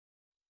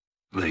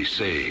They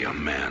say a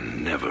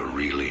man never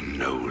really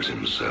knows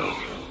himself.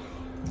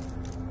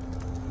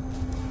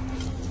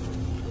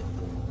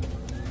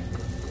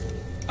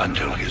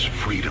 Until his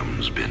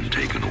freedom's been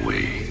taken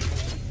away.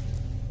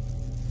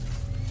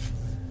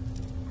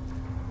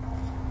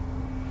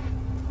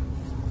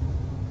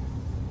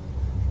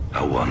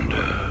 I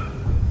wonder,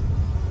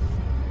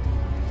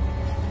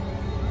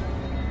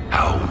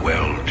 how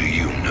well do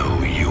you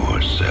know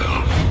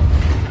yourself?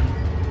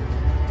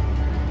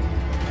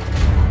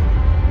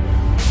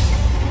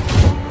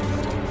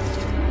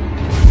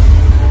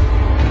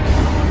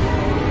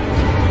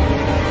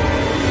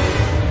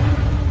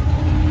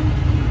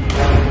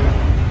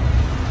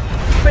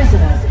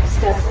 Prisoners,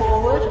 step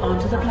forward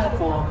onto the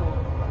platform.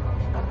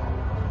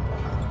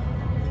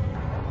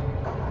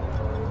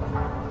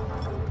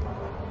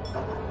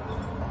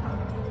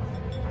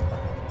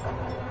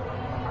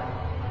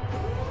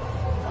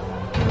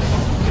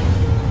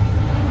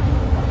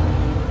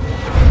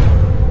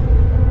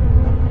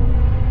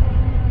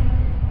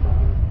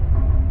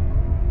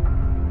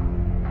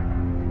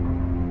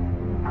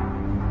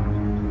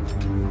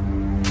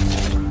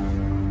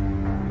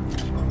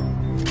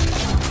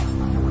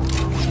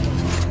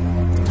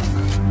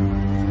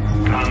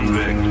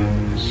 Convict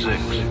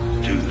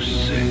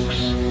 626.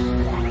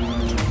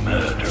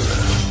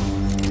 Murderer.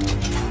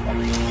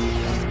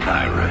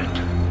 Pirate.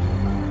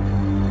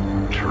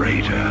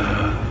 Traitor.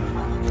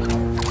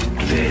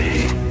 Today,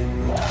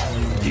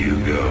 you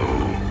go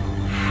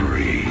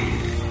free.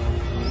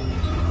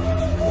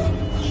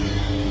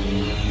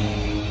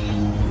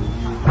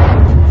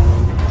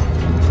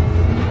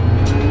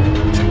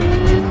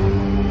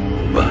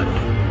 But,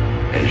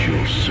 as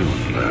you'll soon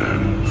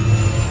learn,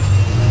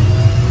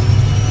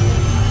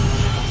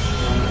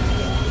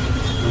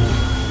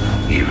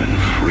 even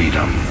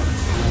freedom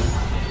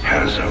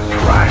has a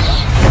price.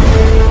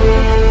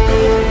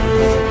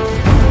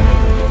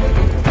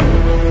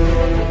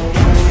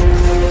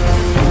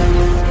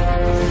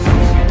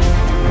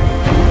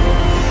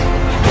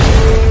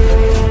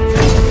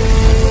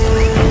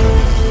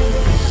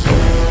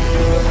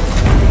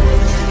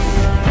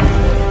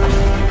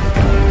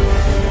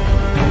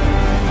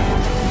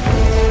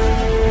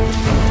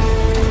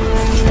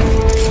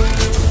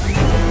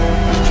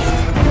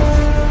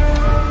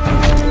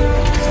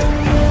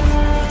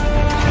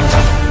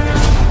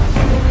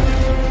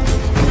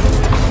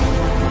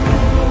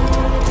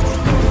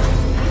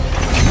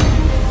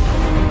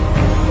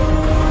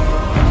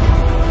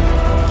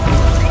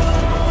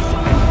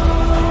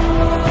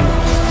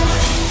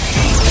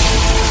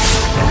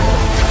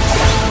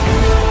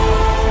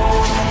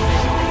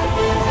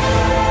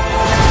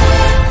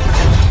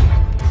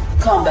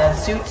 Combat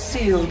suit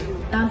sealed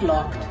and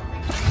locked.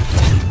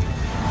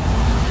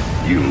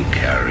 You'll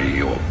carry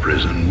your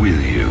prison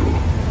with you.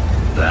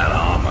 That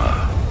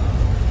armor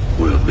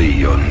will be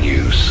your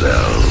new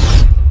cell.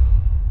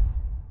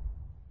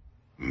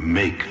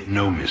 Make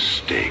no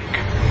mistake.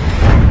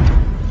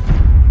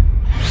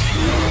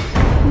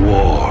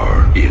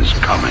 War is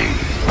coming.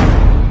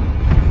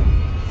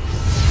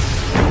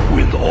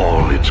 With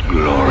all its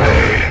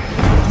glory.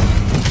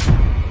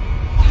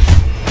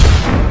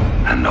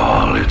 And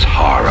all its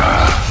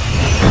horror.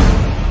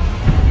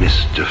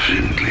 Mr.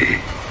 Findley,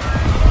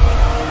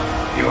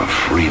 your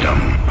freedom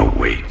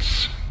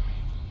awaits.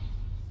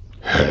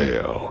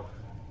 Hell,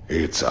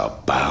 it's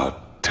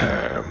about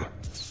time.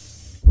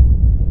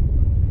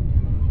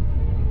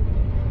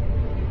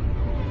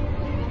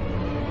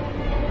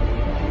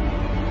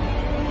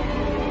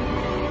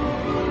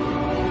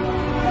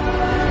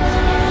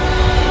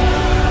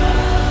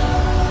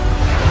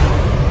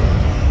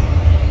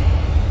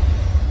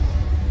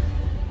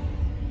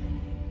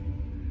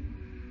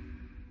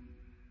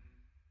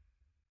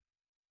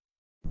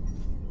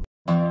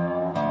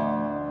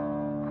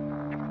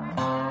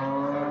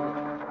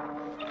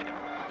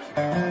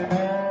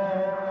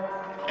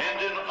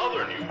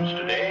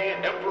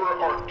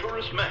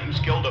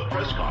 Held a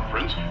press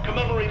conference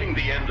commemorating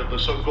the end of the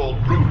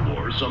so-called Brood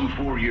War some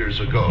 4 years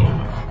ago.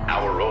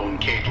 Our own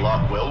Kate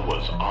Lockwell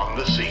was on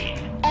the scene.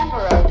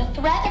 Emperor, the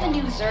threat of a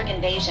new Zerg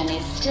invasion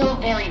is still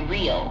very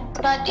real.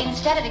 But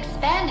instead of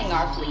expanding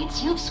our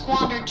fleets, you've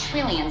squandered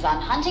trillions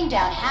on hunting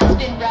down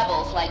has-been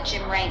rebels like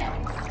Jim Raynor.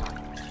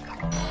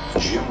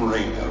 Jim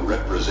Raynor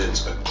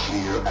represents a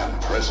clear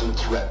and present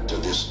threat to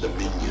this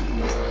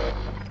dominion.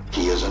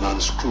 He is an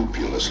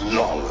unscrupulous,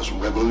 lawless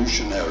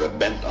revolutionary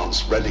bent on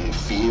spreading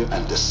fear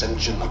and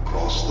dissension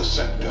across the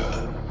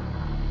sector.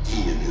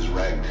 He and his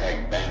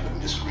ragtag band of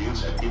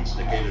miscreants have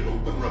instigated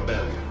open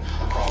rebellion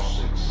across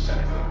 6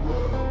 separate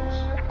worlds,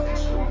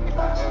 installing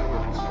vast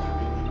amounts of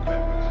dominion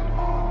weapons and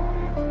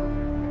armament.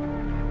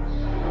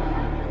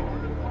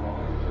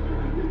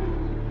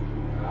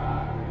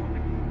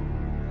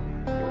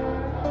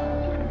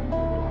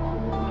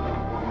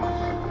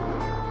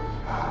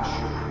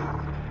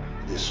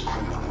 This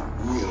criminal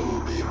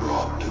will be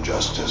brought to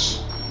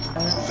justice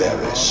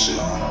very soon.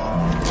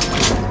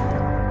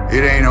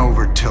 It ain't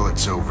over till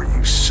it's over,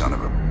 you son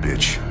of a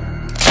bitch.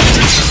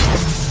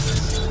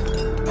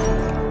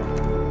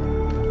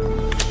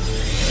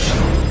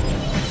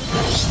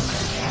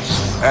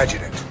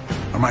 Adjutant,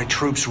 are my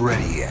troops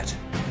ready yet?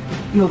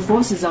 Your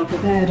forces are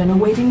prepared and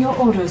awaiting your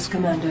orders,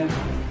 Commander.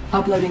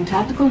 Uploading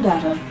tactical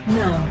data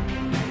now.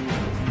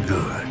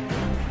 Good.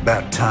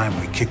 About time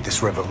we kick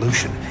this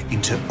revolution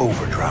into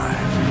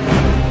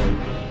overdrive.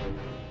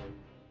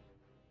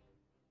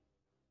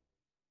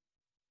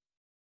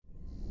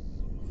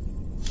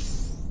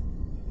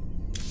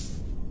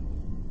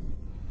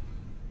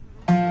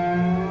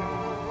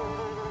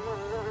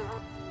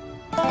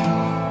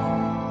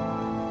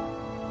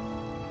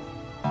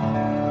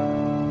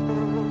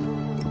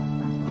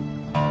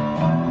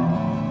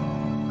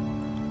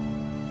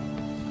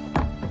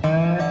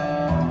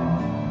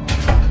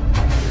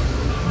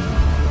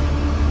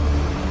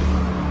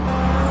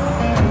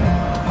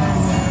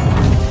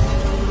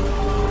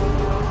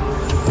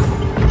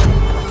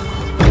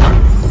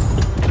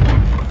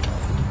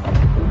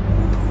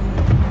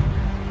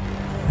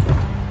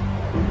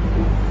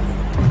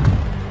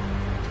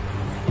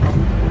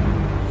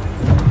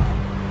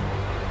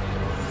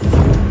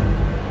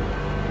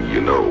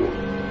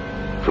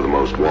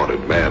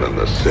 Wanted man in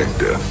the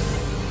sector.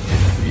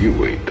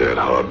 You ain't that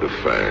hard to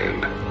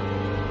find.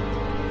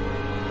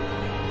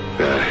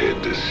 I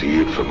had to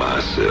see it for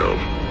myself.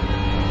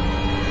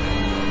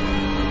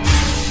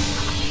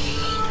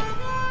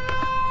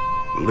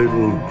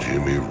 Little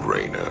Jimmy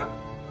Rayner,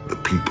 the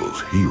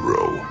people's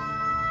hero.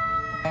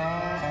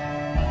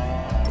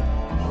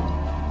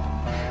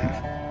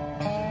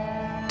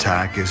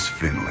 Tychus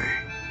Finley.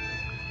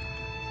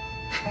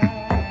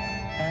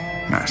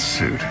 Nice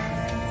suit.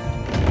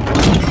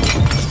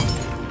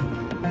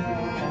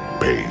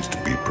 Pays to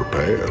be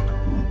prepared.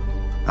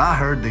 I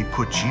heard they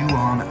put you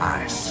on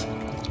ice.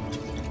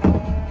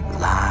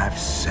 Life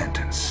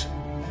sentence.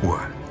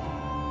 What?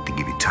 To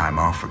give you time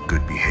off for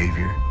good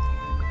behavior?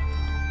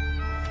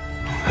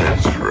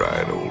 That's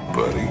right, old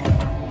buddy.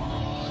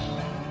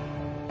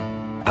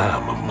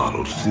 I'm a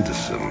model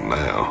citizen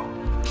now.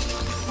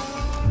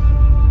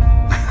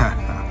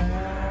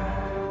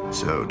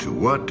 So to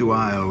what do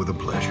I owe the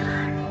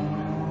pleasure?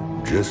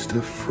 Just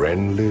a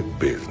friendly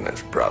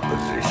business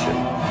proposition.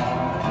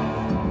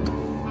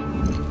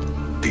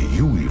 Do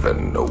you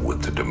even know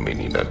what the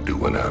Dominion are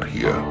doing out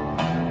here?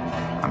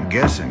 I'm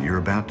guessing you're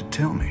about to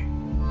tell me.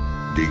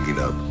 Digging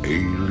up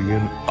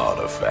alien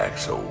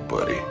artifacts, old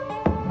buddy.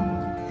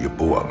 Your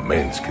boy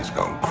Minsk has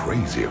gone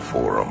crazy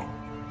for them.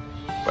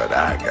 But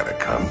I got a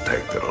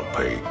contact that'll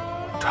pay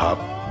top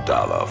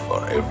dollar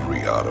for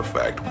every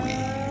artifact we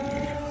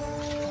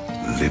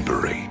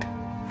liberate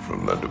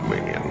from the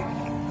Dominion.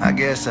 I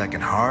guess I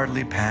can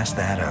hardly pass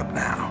that up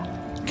now.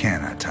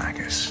 Can I,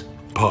 Tychus?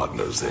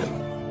 Partners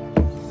then.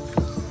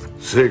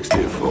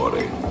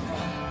 60-40.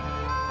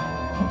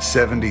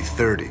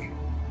 70-30.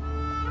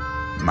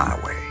 My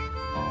way.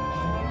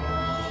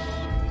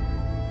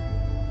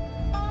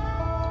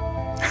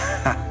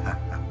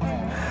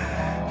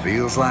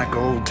 Feels like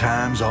old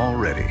times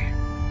already.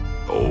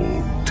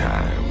 Old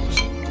times.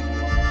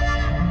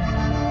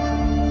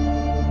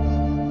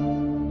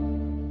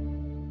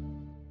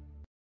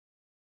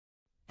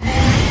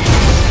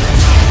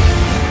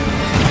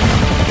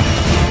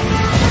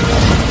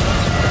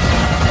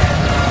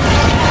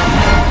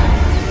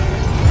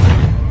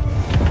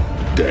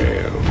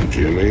 Damn,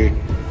 Jimmy.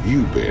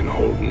 You've been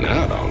holding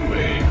out on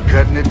me.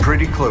 Cutting it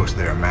pretty close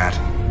there, Matt.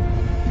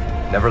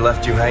 Never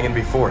left you hanging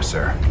before,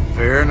 sir.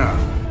 Fair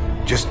enough.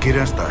 Just get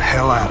us the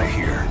hell out of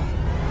here.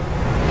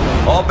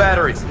 All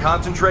batteries,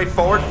 concentrate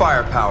forward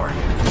firepower.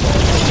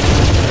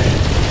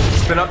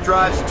 Spin up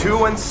drives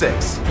 2 and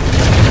 6.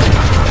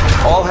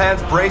 All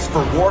hands brace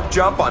for warp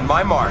jump on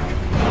my mark.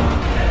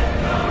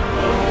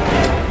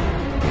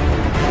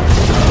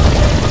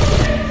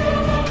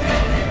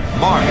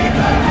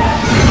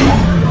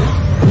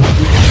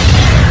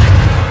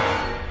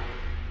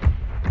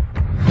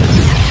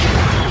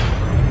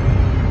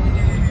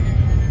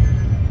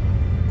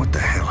 What the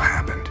hell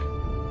happened?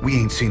 We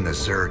ain't seen the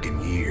Zerg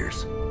in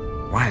years.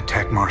 Why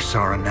attack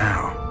Marsara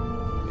now?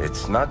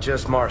 It's not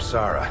just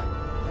Marsara.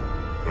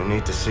 You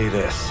need to see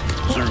this.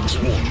 Zerg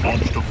Swarm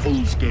launched a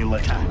full-scale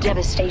attack.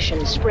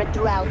 Devastation spread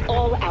throughout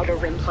all Outer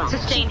Rim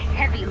planets. Sustained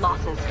heavy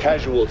losses.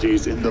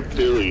 Casualties in the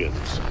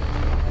billions.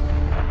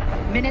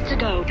 Minutes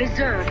ago, the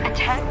Zerg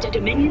attacked a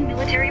Dominion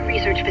military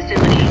research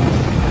facility.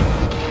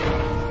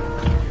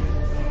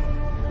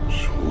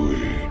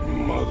 Sweet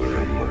mother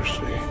of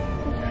mercy.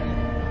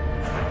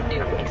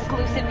 New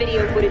exclusive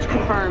video footage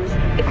confirms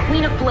the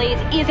Queen of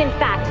Blades is in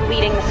fact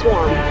leading the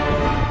swarm.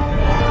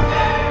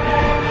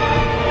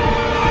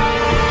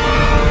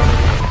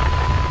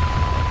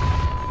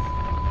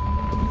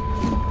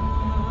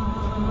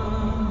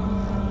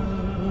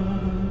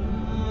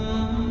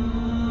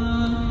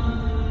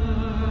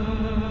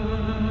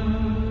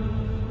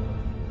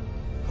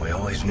 We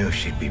always knew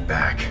she'd be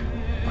back.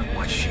 But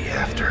what's she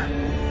after?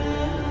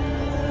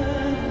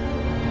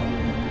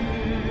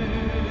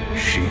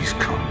 She's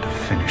come to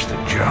finish the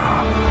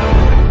job.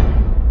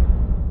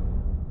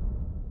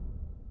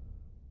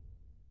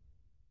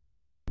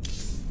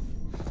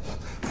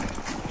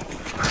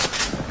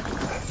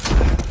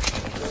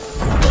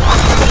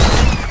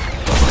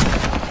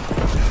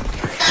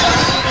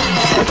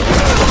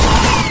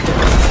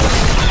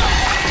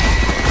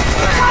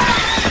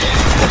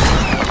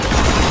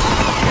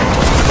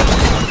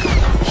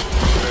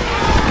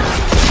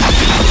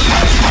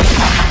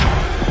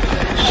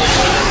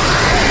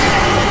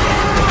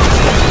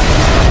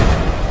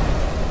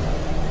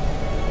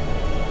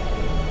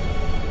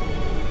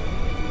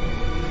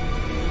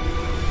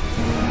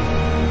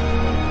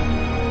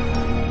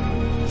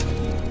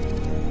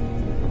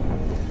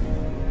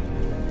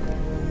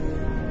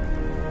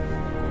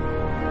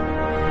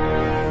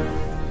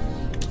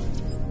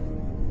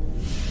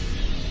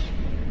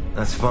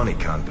 That's funny,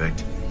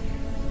 convict.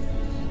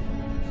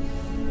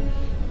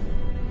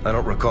 I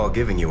don't recall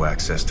giving you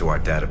access to our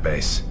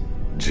database.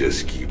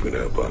 Just keeping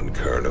up on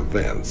current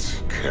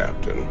events,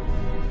 Captain.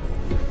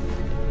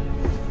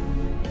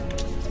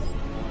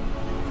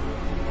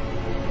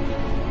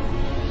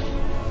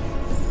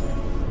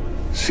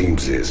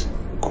 Seems this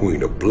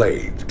Queen of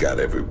Blades got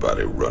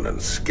everybody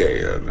running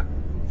scared.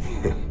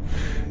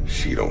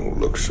 She don't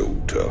look so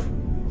tough.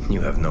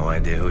 You have no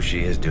idea who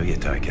she is, do you,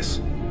 Tychus?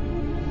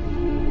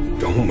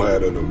 Don't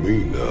matter to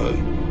me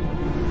none.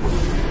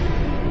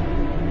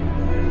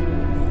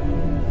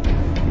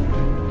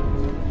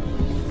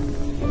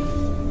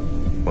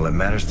 Well, it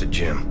matters to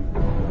Jim.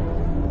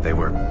 They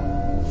were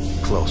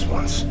close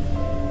once.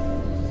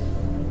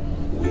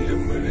 Wait a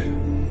minute.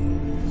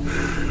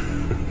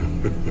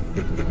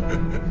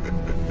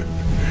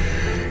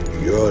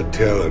 You're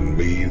telling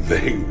me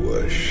they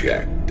were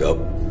shacked up?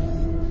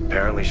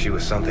 Apparently she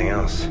was something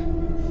else.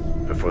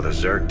 Before the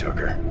Zerg took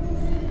her.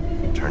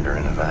 Turned her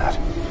into that.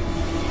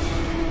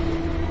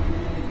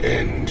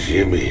 And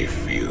Jimmy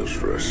feels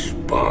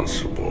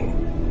responsible.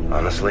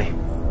 Honestly,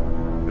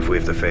 if we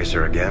have to face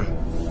her again,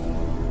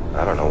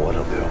 I don't know what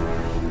he'll do.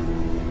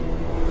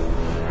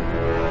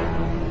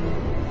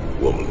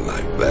 Woman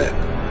like that,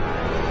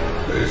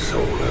 there's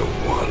only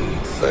one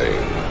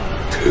thing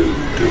to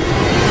do.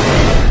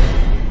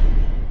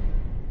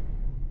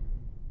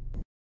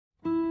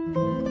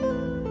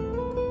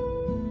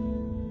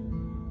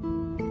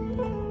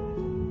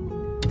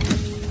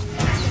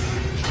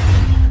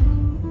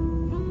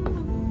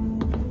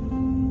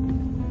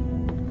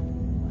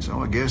 So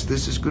I guess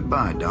this is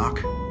goodbye,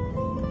 Doc.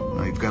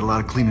 Well, you've got a lot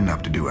of cleaning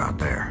up to do out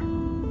there.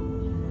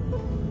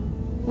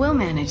 We'll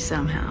manage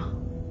somehow.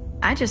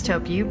 I just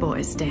hope you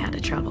boys stay out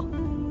of trouble.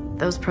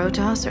 Those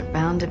Protoss are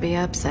bound to be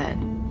upset.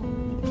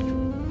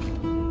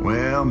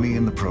 Well, me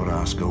and the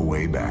Protoss go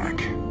way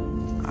back.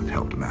 I've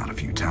helped them out a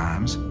few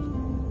times.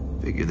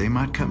 Figure they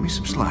might cut me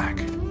some slack.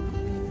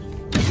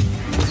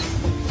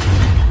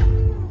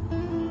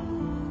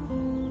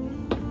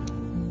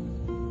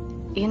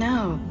 You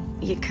know,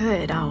 you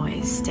could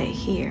always stay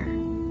here.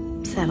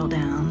 Settle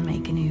down,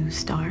 make a new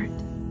start.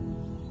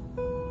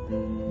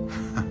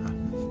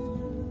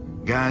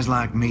 Guys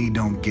like me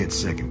don't get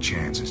second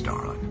chances,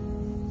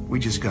 darling. We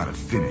just gotta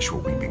finish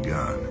what we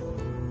begun.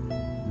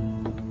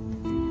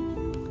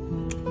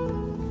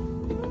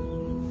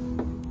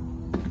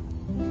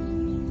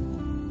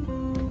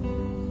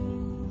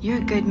 You're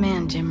a good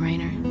man, Jim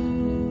Raynor.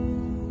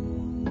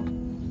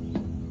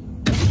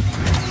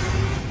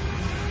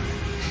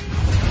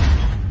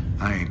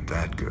 I ain't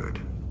that good.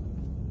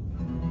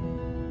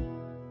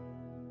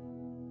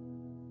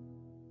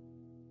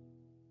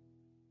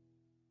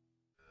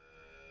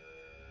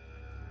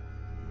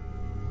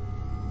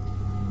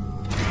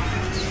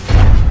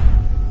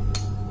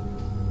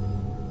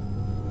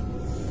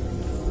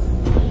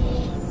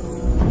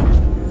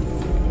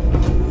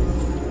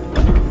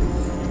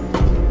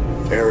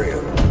 Area.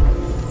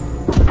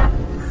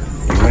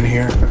 You in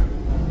here?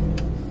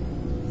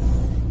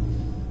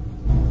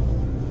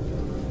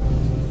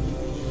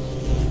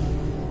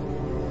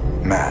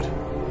 Matt,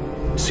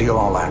 seal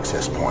all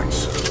access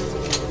points.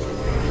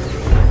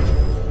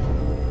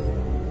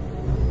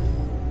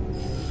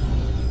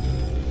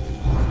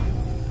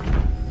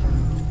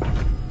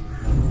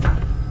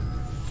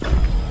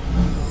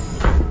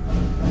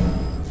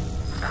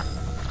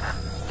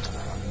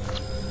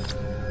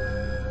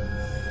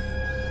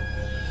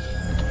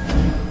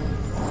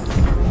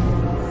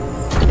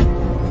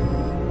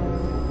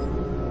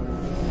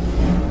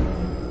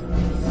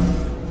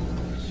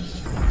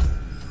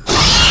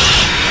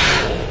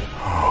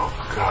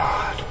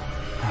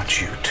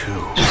 You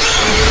too.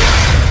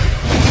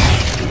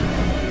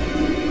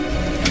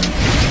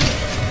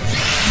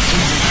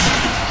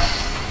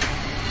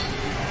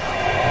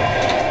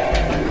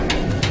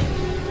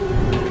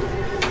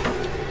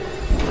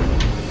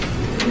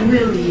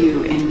 Will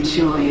you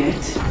enjoy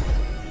it?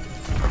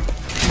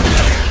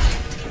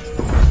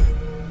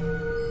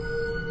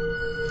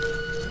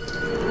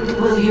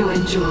 Will you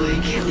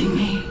enjoy killing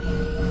me?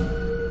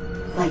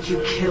 Like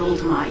you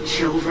killed my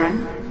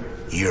children?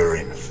 You're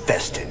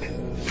infested.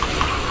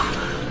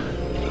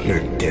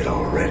 You're dead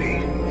already.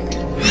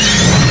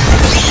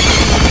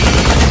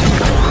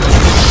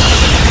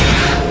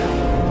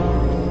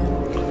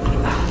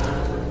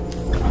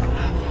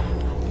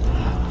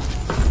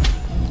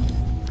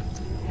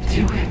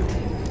 Do it.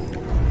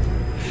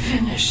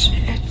 Finish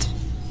it.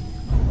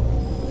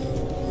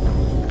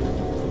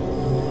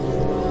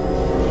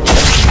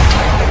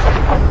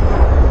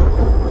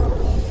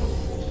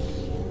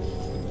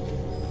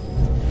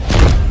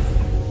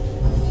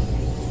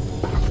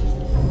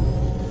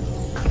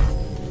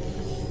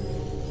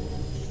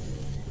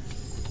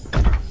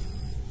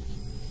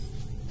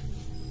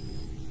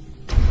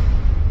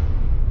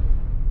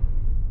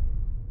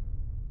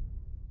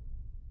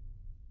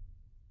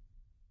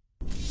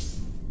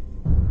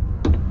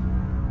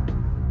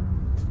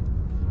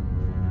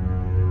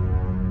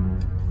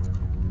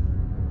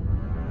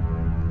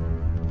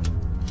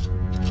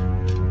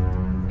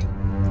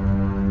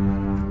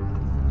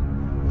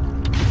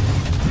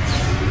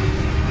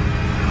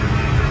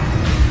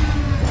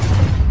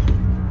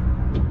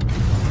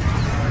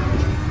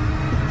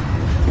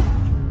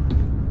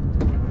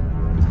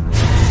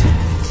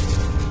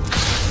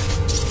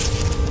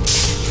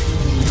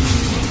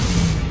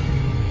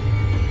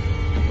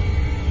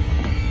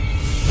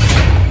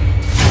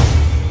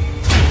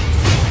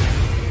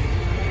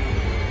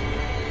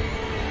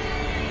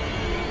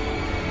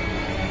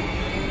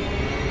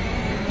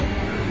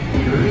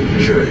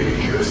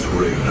 James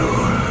Raynor.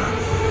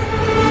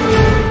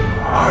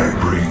 I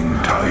bring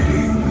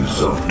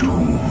tidings of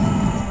doom.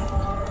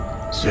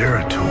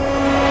 Zeratul.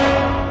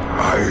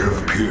 I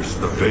have pierced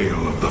the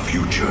veil of the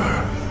future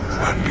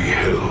and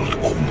beheld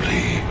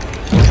only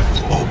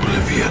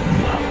oblivion.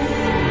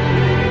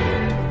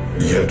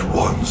 Yet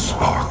one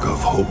spark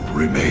of hope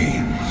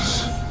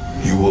remains.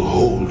 You will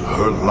hold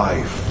her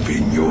life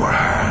in your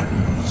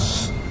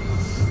hands.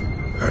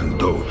 And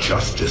though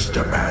justice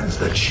demands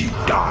that she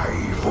die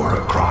for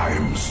her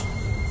crimes,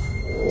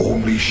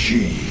 only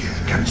she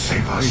can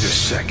save us. Wait a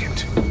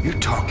second. You're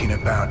talking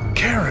about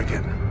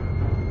Kerrigan.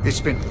 It's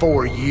been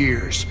 4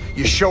 years.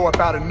 You show up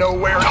out of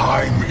nowhere.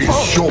 Time is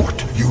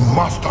short. You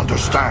must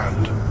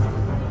understand.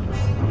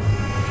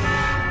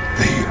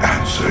 The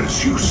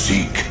answers you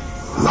seek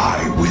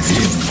lie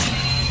within.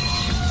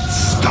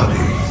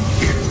 Study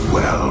it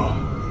well.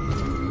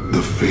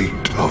 The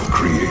fate of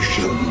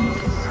creation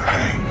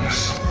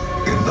hangs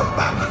in the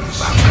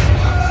balance.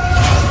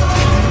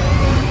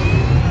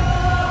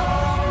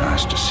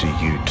 Nice to see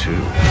you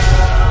too.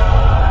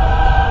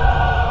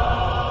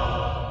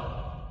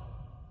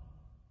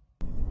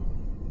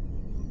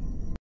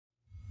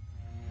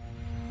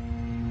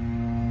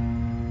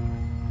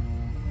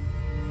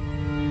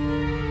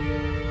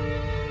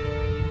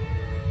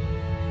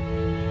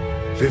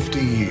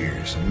 50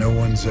 years, and no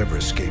one's ever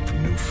escaped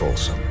from New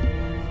Folsom.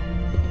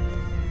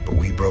 But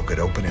we broke it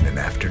open in an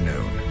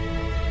afternoon.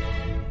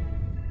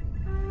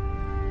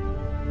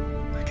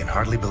 I can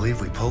hardly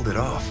believe we pulled it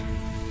off.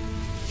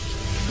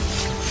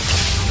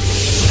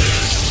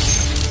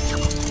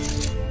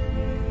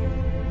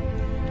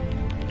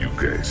 You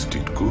guys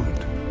did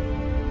good.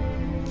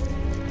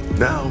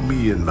 Now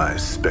me and my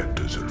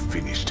specters will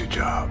finish the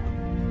job.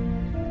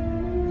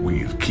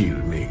 We'll kill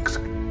Minsk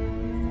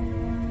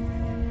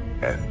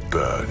and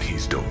burn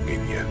his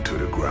dominion to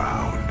the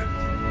ground.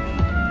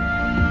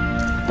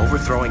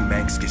 Overthrowing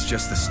Minsk is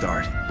just the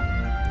start.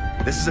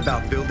 This is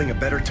about building a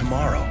better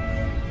tomorrow.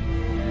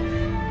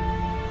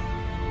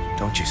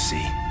 Don't you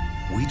see?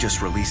 We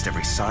just released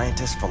every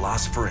scientist,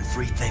 philosopher, and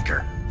free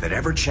thinker that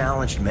ever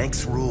challenged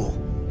Minsk's rule.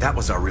 That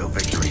was our real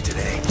victory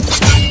today.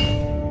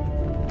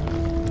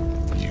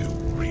 You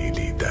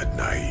really that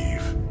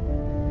naive?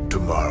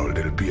 Tomorrow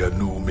there'll be a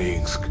new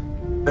Minsk,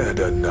 and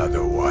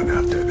another one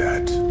after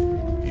that.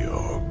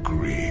 Your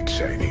great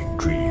shining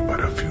dream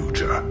of the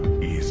future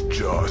is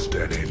just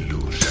an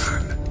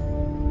illusion.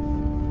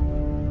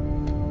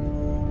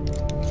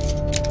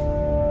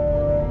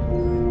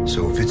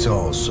 So if it's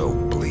all so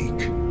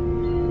bleak,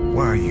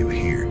 why are you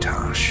here,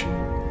 Tosh?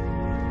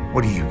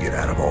 What do you get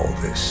out of all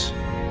this?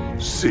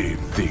 Same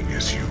thing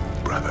as you,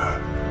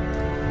 brother.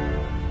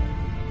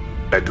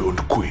 I don't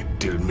quit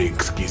till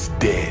Minsk is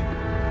dead.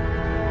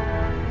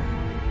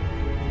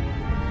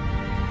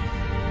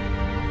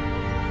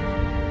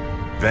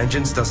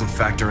 Vengeance doesn't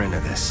factor into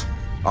this.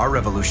 Our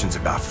revolution's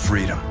about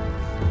freedom.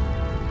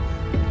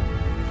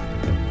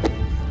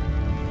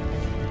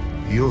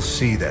 You'll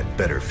see that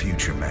better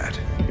future, Matt.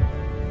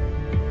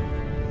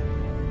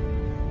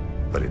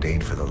 But it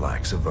ain't for the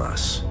likes of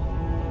us.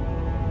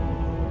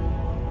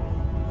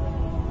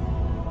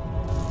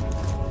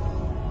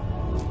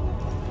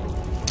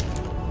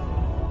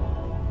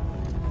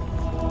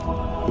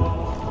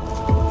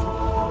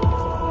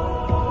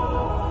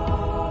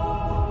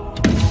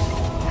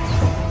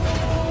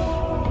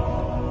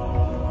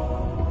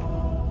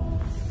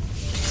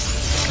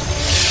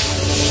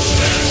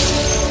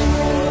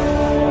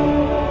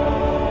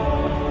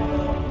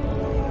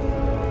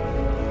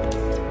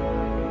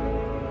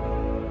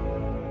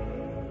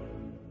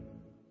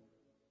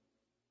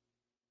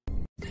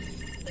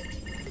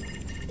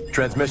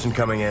 Transmission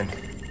coming in.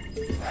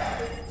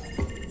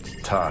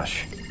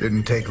 Tosh.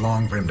 Didn't take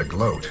long for him to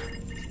gloat.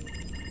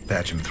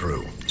 Patch him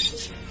through.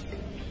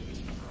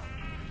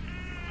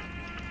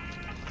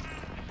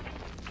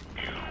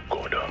 You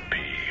gonna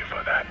pay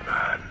for that,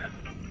 man.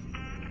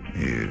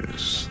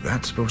 Is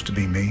that supposed to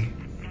be me?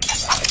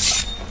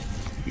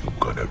 You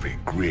gonna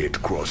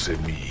regret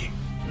crossing me.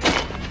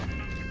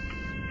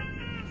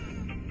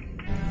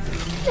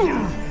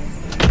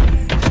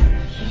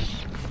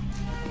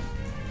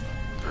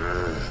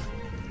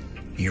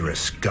 You're a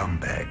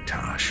scumbag,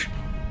 Tosh.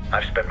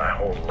 I've spent my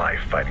whole life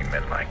fighting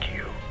men like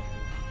you.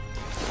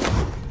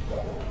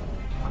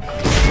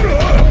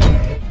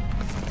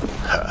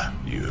 Ha,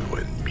 you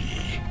and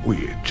me,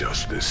 we're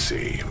just the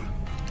same.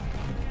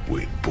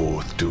 We'd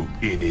both do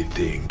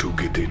anything to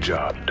get the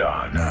job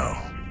done. No,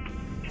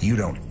 you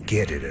don't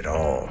get it at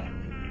all.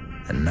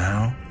 And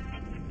now,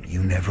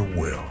 you never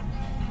will.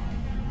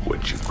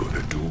 What you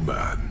gonna do,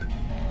 man?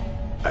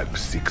 I'm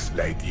 6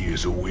 light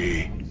years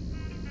away.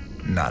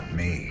 Not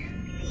me.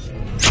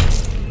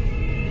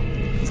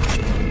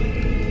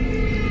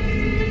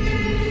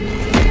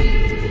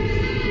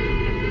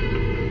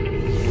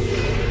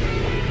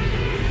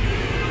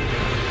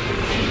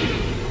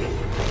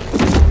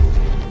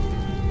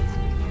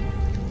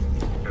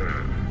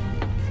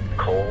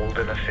 Cold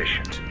and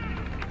efficient.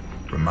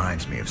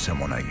 Reminds me of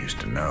someone I used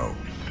to know.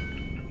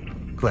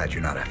 Glad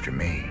you're not after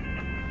me.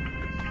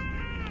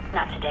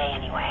 Not today,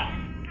 anyway.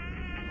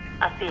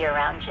 I'll see you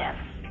around, Jim.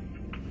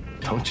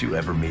 Don't you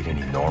ever meet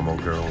any normal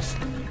girls?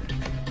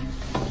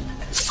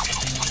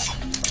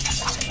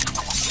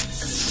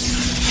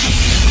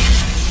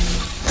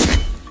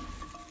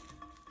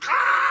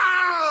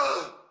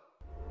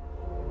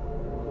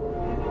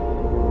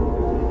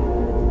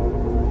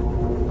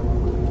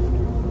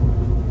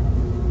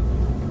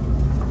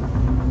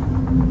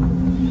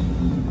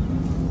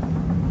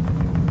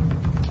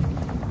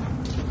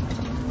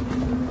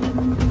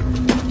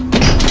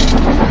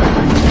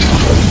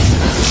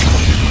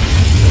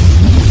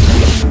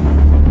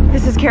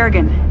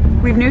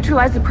 We've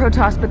neutralized the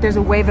Protoss, but there's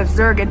a wave of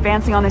Zerg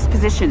advancing on this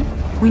position.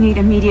 We need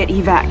immediate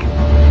evac.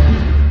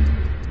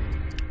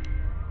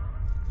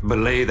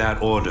 Belay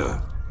that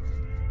order.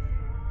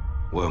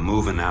 We're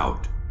moving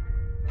out.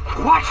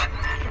 What?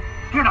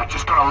 You're not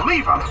just gonna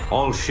leave us!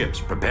 All ships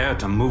prepare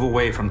to move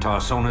away from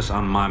Tarsonis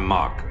on my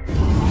mark.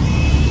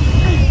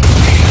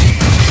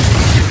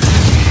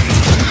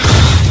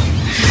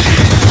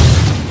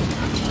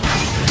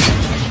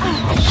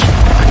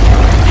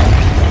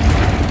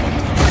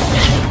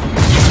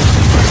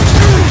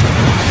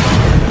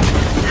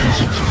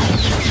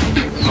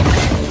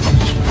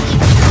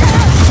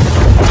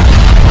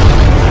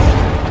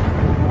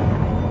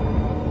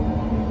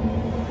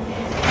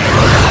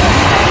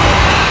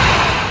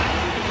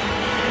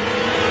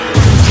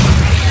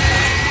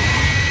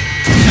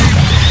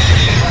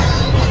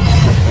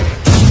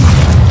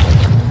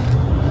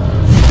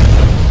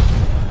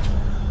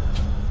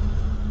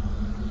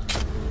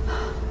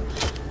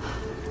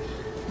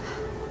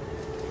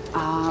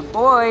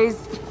 Boys,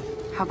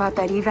 how about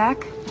that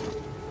evac?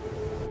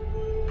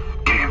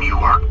 Damn you,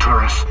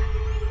 Arcturus.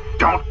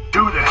 Don't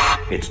do this.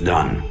 It's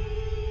done.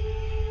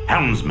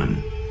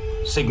 Helmsman,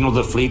 signal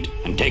the fleet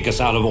and take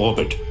us out of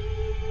orbit.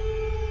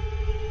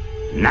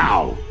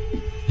 Now!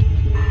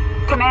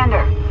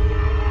 Commander.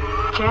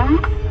 Jim?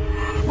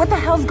 What the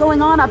hell's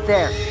going on up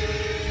there?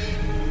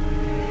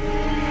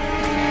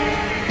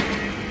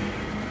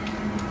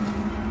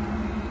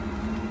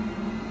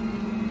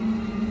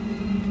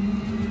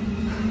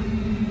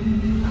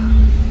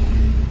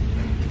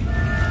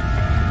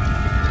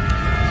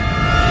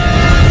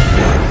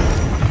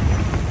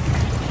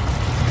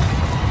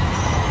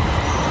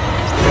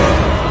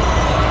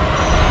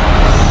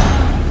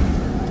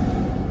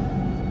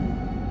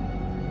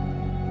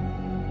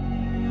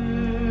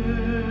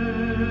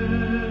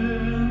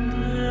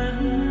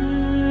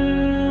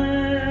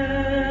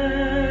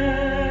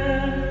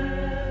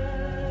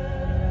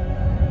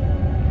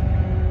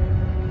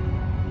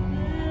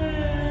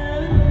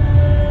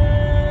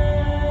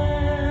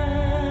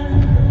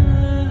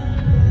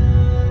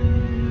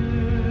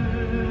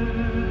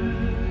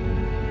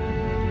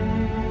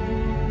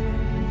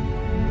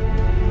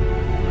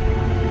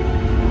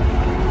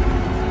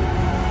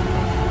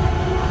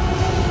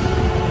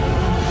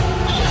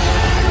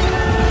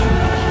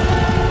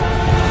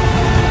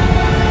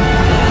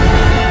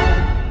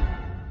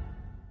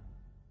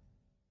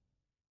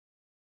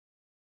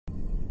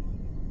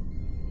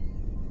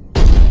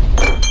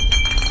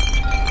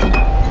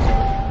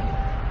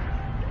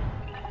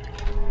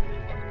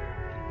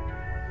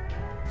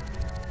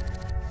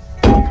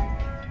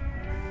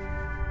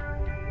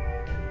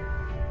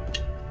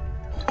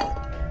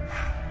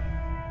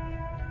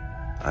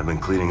 I've been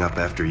cleaning up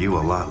after you a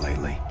lot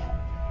lately.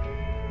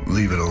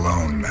 Leave it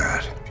alone,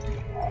 Matt.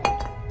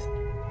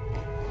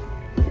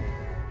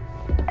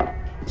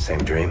 Same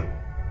dream?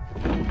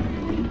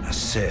 I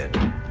said,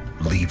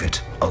 leave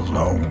it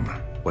alone.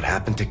 What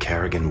happened to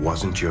Kerrigan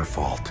wasn't your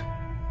fault.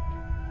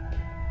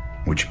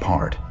 Which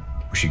part?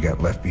 Where she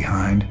got left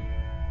behind?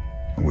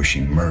 Or where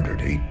she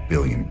murdered 8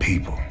 billion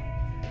people?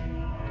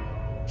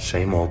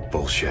 Same old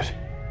bullshit.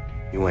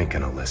 You ain't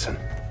gonna listen.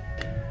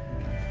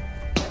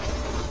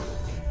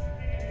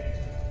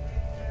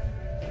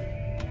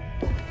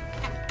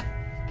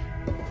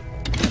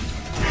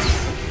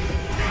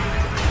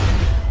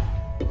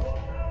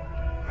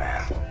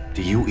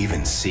 Do you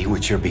even see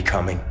what you're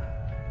becoming?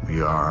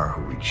 We are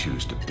who we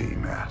choose to be,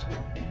 Matt.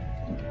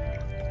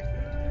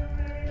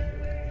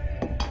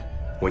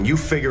 When you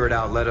figure it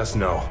out, let us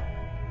know.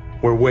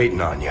 We're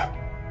waiting on you.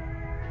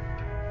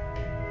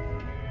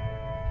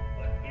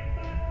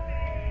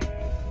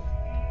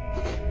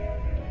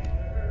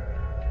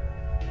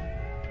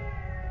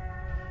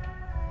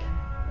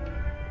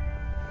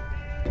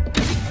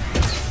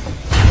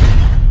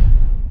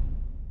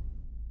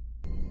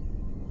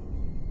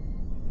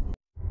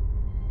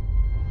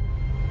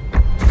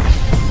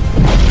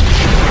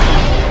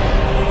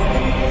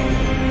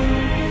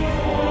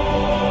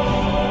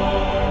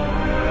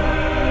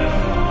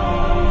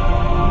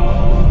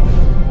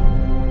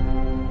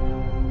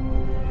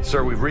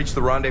 Sir, we've reached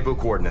the rendezvous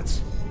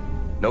coordinates.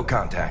 No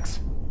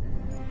contacts.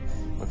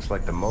 Looks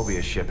like the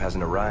Mobius ship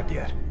hasn't arrived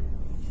yet.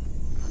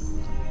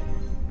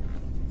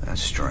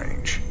 That's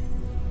strange.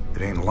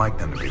 It ain't like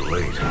them to be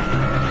late.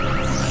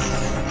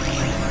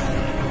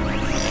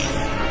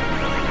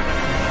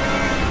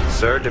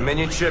 Sir,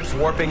 Dominion ships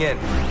warping in.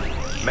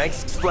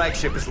 Mengsk's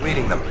flagship is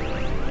leading them.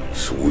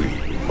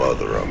 Sweet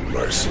mother of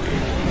mercy.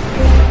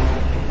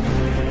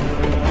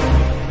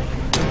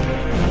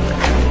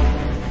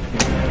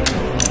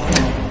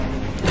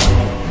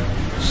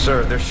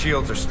 Sir, their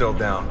shields are still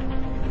down.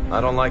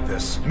 I don't like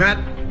this. Matt,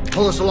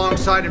 pull us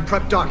alongside and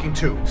prep docking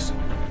tubes.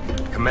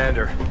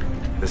 Commander,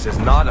 this is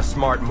not a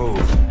smart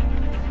move.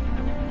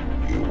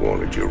 You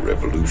wanted your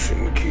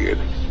revolution, kid.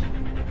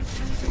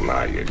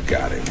 Now you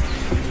got it.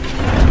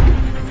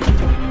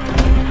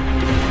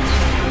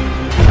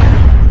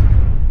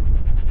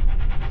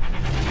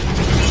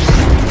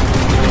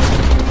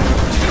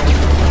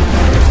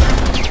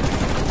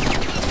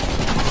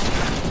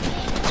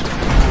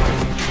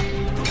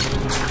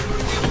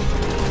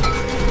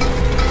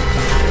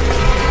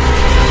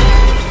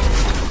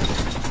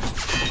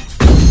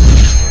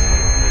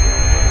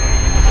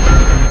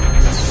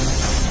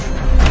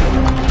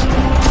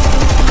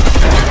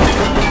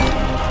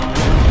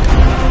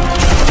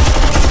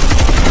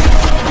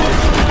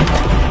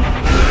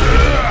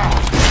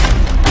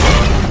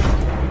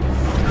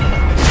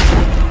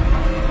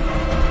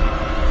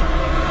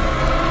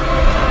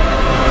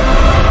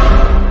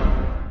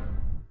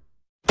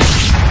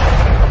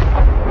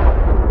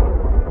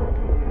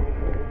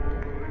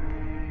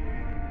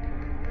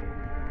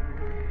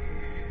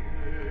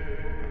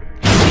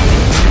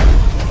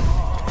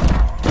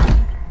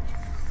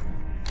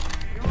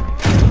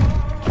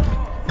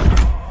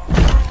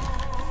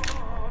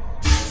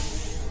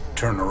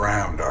 Turn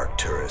around,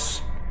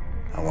 Arcturus.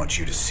 I want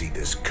you to see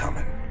this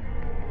coming.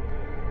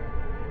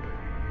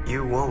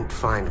 You won't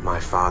find my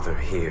father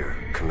here,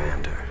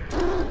 Commander.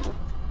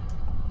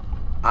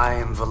 I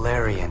am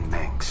Valerian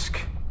Mengsk,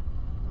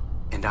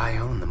 and I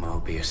own the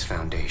Mobius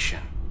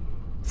Foundation.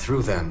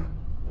 Through them,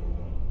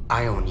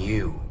 I own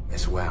you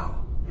as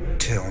well.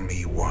 Tell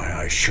me why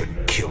I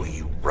shouldn't kill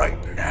you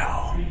right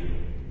now.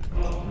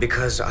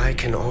 Because I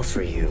can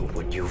offer you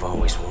what you've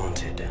always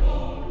wanted.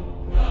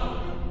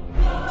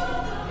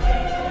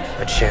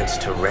 A chance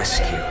to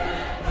rescue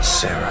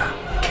Sarah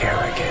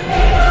Kerrigan.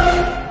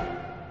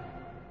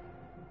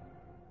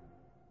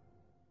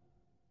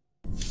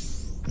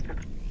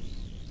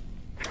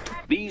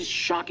 These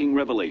shocking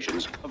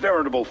revelations, a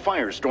veritable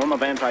firestorm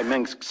of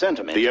anti-Mengsk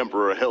sentiment. The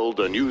Emperor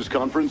held a news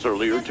conference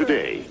earlier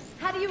today.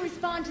 How do you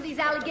respond to these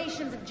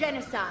allegations of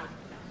genocide?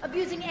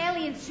 Abusing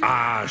aliens to...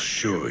 I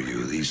assure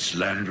you, these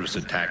slanderous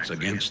attacks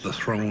against the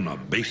throne are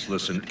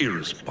baseless and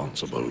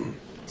irresponsible.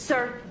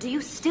 Sir, do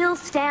you still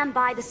stand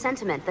by the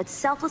sentiment that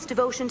selfless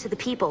devotion to the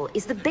people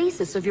is the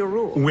basis of your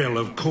rule? Well,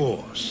 of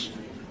course.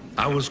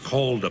 I was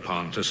called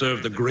upon to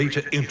serve the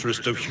greater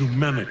interest of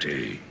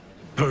humanity.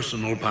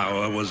 Personal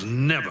power was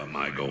never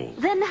my goal.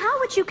 Then how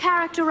would you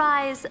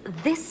characterize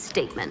this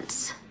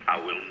statement? I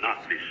will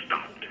not be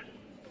stopped.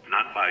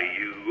 Not by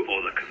you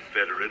or the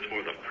Confederates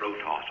or the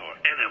Protoss or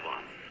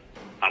anyone.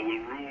 I will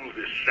rule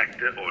this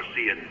sector or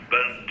see it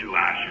burnt to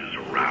ashes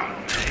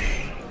around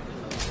me.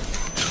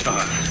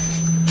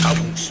 I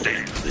won't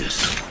stand for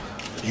this.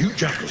 You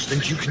jackals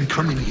think you can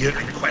come in here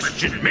and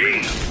question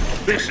me?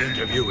 This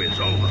interview is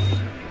over.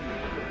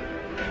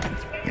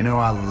 You know,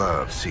 I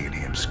love seeing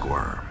him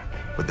squirm.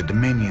 But the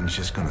Dominion's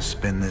just gonna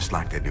spin this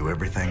like they do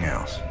everything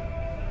else.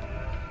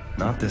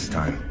 Not this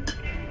time.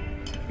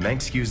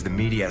 Mengsk used the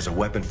media as a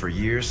weapon for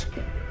years,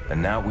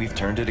 and now we've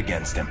turned it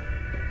against him.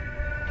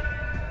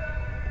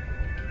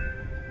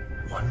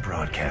 One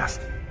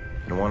broadcast.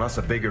 You won us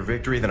a bigger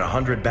victory than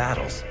 100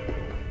 battles.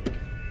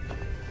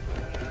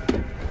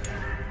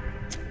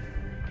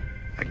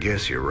 I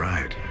guess you're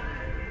right.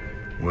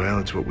 Well,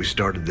 it's what we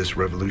started this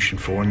revolution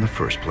for in the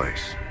first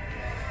place.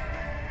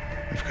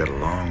 We've got a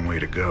long way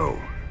to go.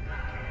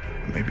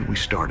 Maybe we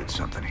started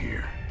something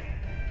here.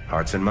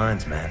 Hearts and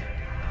minds, man.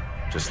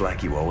 Just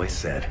like you always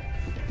said.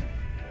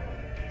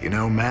 You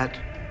know, Matt,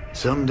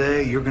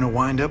 someday you're gonna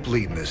wind up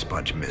leading this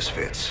bunch of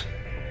misfits.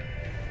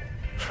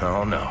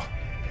 Oh, no.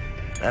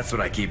 That's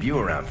what I keep you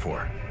around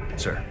for,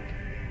 sir.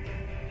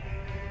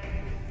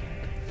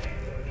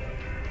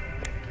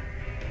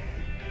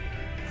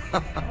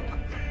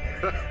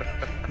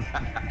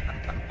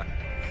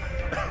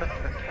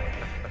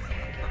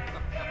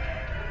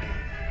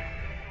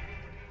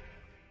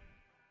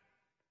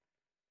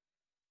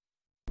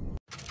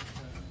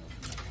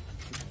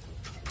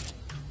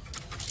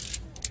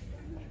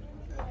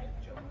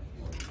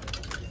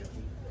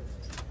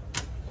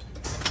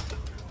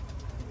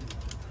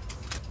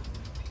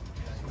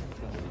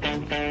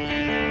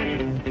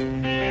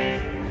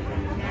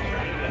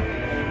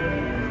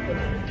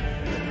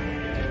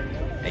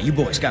 Hey, you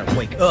boys gotta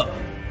wake up.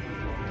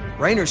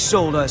 Raynor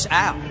sold us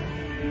out.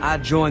 I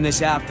joined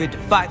this outfit to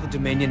fight the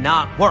Dominion,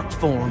 not work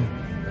for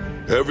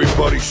him.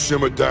 Everybody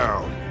simmer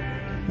down.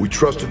 We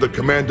trusted the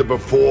commander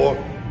before.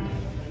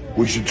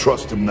 We should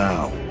trust him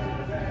now.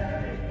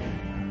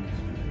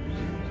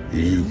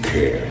 You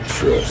can't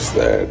trust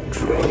that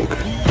drunk.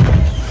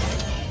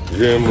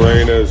 Jim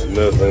Raynor's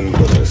nothing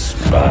but a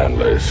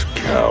spineless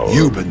coward.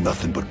 You've been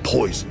nothing but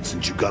poison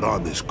since you got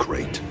on this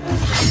crate.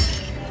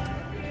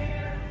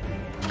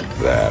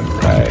 That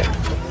right.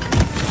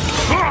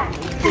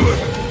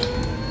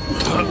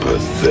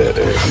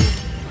 Pathetic.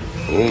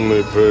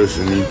 Only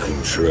person you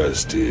can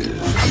trust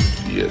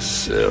is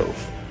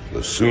yourself.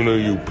 The sooner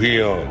you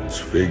peons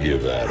figure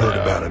that out. Heard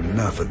about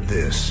enough of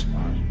this.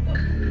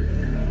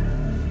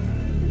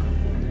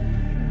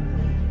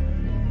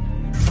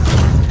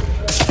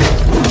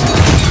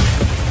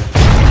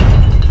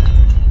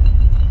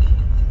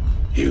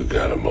 You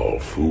got 'em all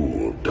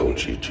fooled,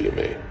 don't you,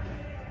 Jimmy?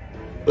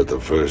 But the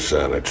first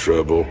sign of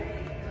trouble,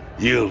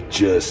 you'll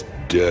just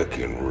duck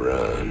and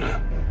run.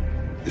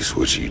 It's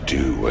what you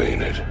do,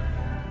 ain't it?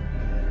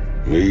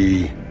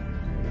 Me,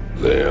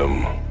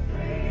 them,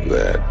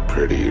 that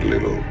pretty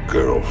little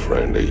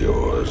girlfriend of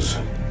yours.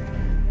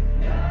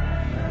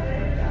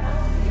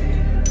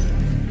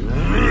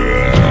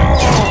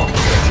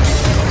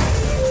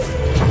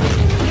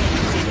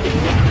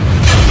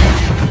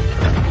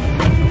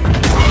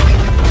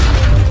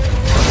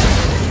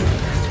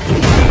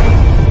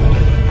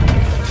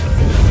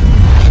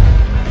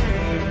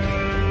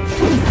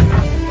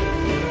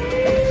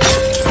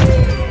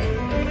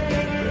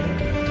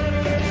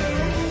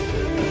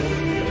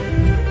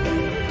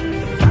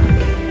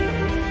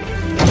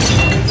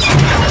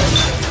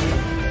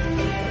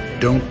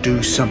 Don't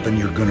do something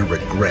you're gonna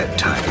regret,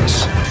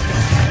 Titus.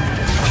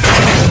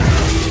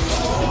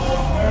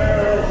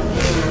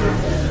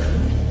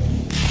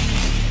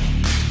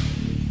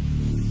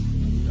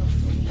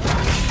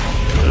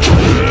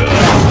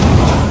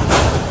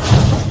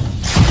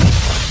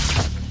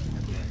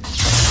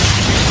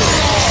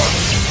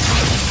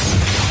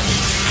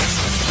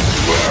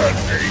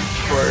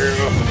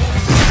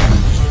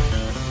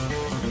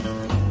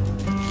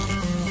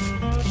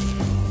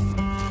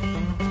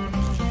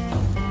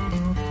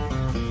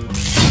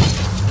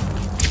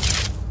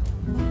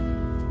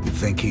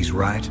 Think he's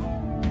right?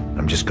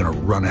 I'm just gonna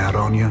run out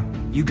on you?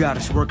 You got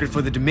us working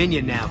for the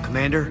Dominion now,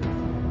 Commander.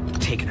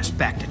 Taking us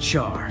back to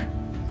Char.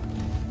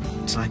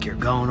 It's like you're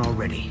gone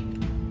already.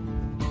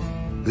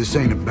 This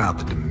ain't about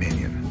the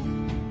Dominion.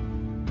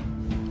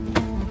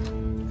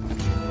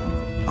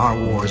 Our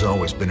war's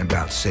always been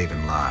about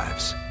saving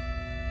lives.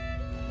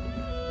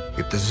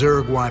 If the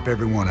Zerg wipe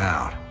everyone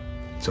out,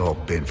 it's all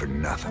been for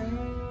nothing.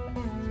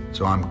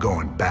 So I'm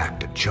going back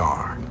to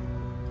Char.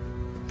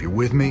 If you're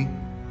with me,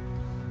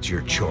 it's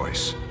your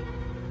choice.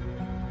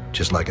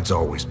 Just like it's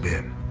always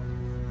been.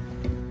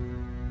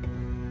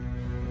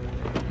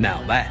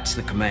 Now that's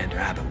the commander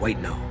I've been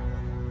waiting on.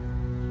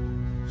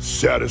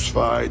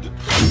 Satisfied?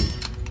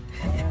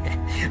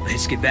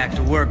 Let's get back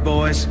to work,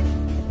 boys.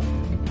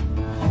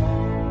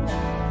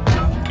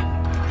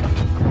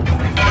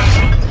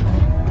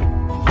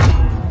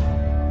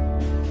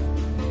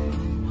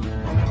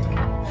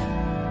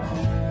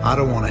 I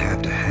don't want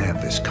to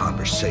have this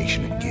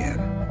conversation again.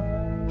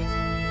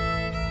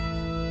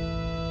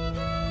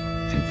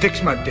 And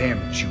fix my damn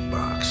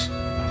jukebox.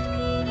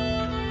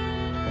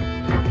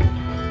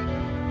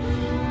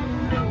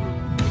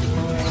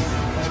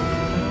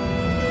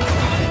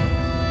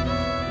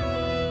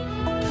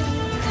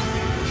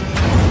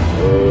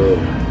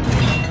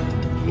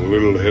 A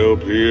little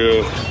help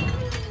here?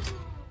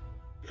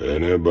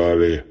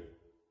 Anybody?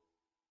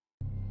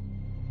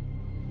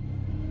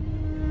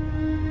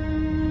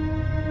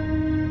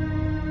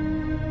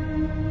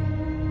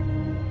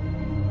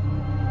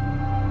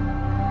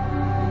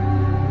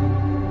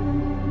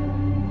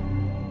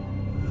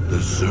 The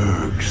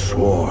Zerg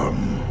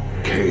swarm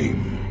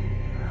came,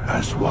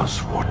 as was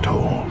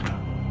foretold.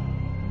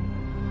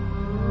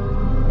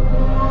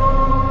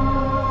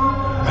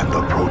 And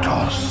the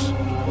Protoss,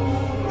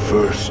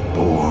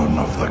 firstborn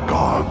of the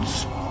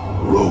gods,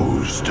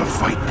 rose to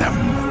fight them.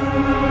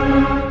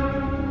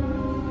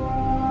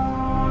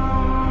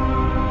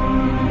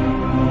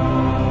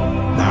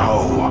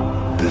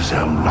 Now, the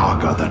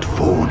Xel'Naga that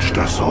forged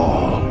us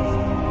all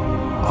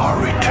are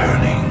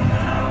returning.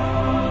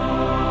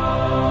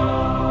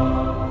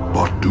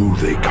 What do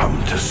they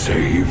come to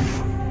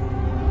save?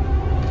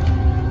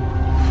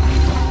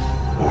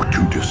 Or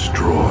to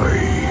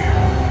destroy?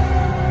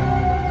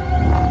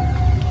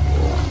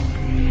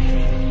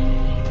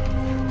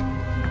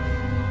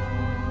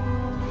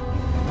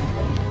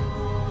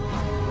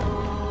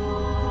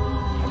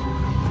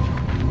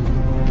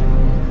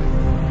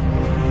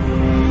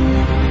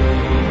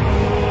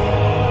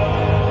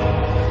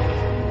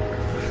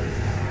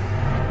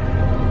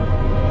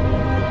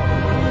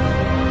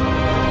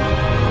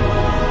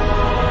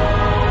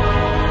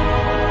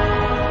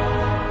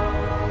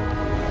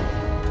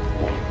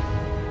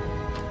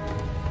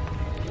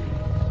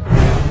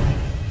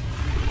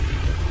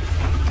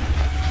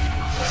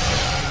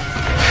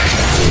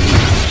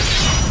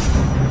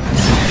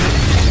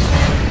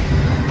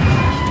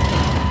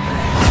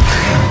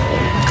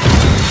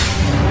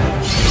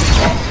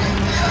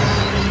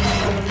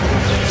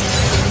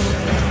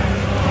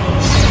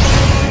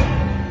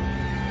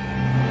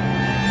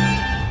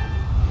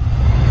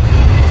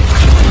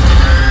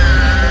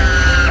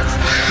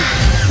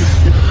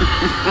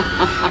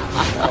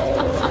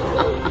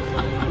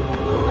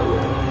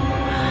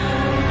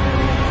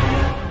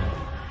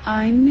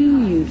 I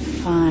knew you'd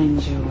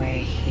find your way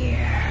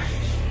here.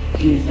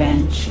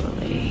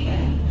 Eventually.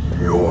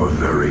 Your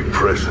very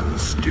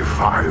presence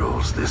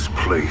defiles this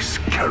place,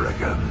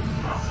 Kerrigan.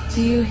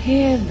 Do you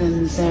hear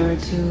them,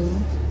 Zeratul?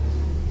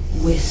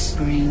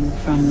 Whispering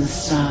from the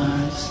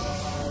stars.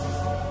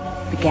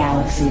 The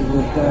galaxy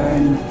will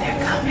burn with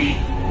their coming.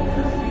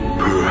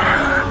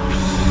 Perhaps.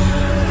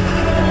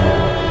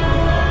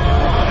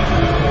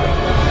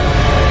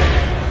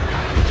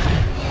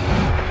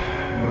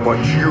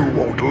 But you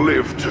won't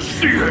live to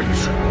see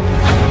it.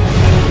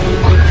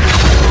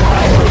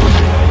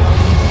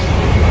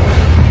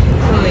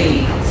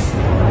 Please.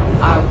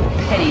 Our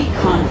petty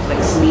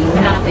conflicts mean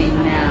nothing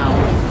now.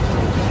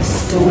 The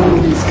storm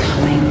is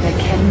coming that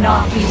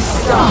cannot be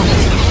stopped.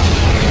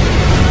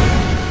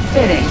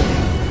 Fitting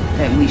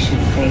that we should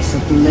face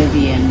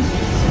oblivion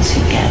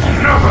together.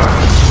 Never!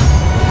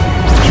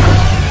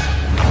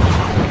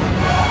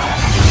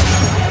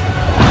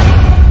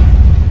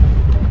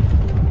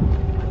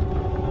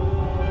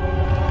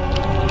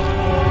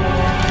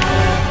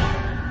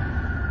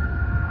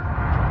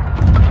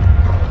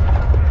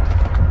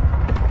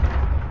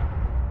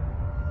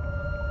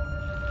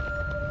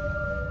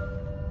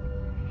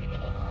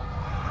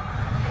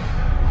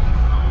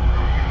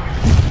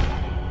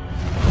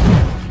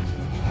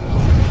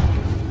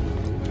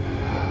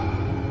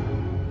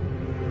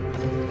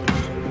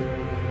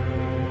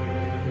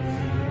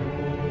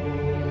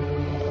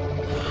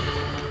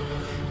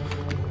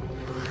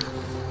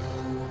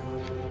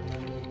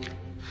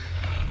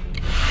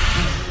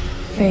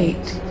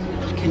 Fate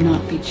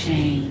cannot be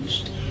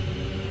changed.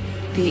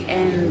 The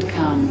end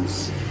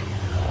comes.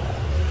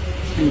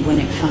 And when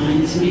it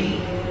finds me,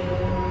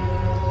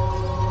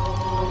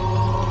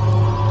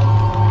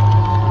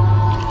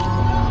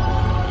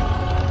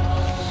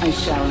 I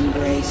shall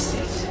embrace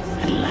it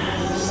at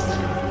last.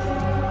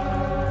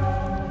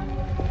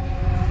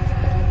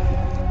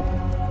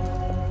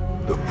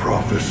 The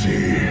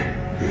prophecy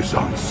is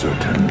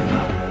uncertain.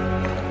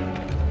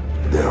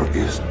 There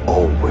is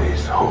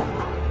always hope.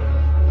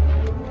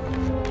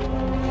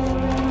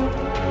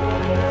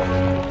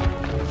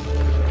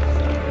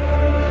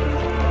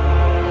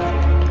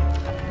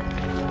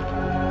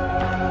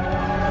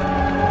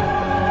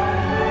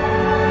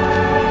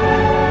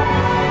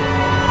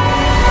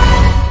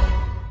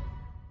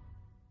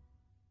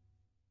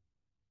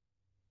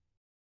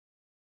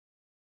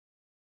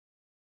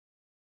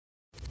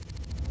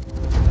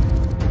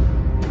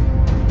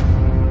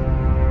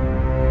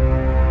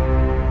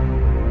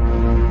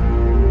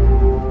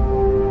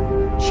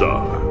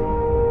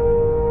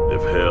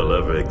 If hell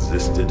ever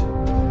existed,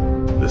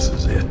 this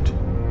is it.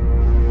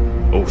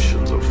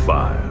 Oceans of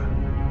fire,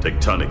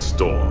 tectonic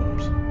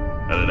storms,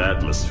 and an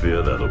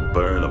atmosphere that'll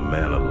burn a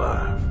man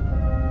alive.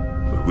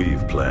 But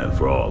we've planned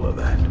for all of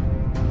that.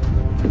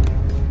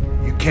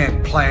 You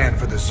can't plan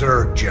for the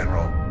Zerg,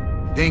 General.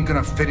 They ain't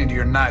gonna fit into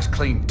your nice,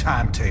 clean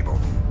timetable.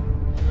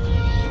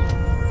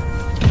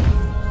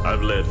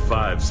 I've led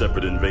 5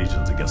 separate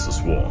invasions against the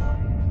Swarm.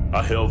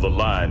 I held the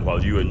line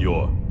while you and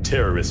your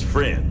terrorist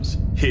friends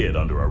hid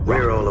under a rock.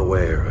 We're all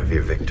aware of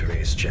your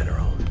victories,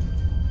 General.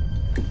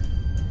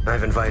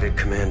 I've invited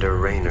Commander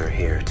Raynor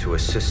here to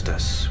assist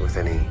us with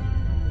any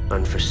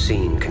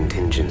unforeseen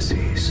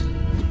contingencies.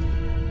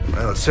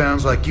 Well, it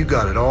sounds like you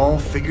got it all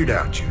figured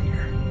out,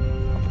 Junior.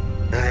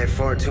 I have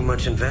far too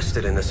much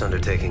invested in this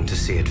undertaking to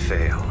see it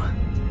fail.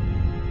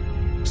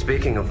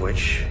 Speaking of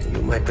which,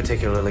 you might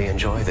particularly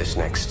enjoy this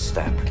next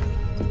step.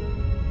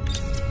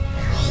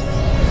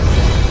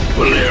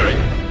 Valerian,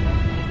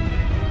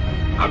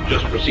 I've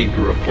just received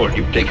a report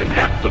you've taken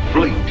half the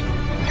fleet.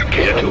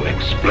 Care to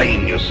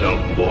explain yourself,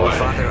 boy?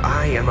 Father,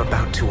 I am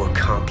about to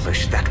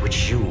accomplish that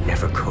which you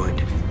never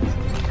could.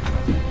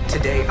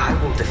 Today, I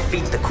will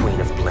defeat the Queen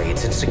of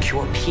Blades and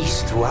secure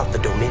peace throughout the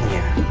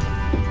Dominion.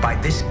 By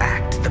this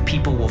act, the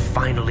people will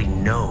finally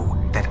know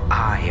that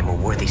I am a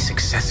worthy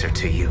successor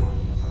to you.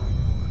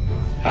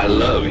 I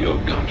love your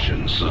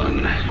gumption,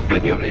 son,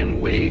 but you're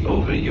in way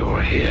over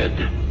your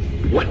head.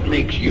 What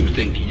makes you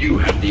think you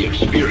have the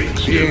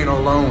experience He ain't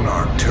alone,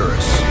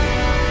 Arcturus.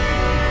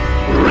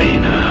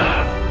 Raynor.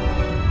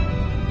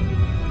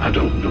 I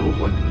don't know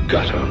what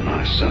gutter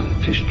my son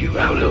fished you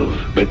out of,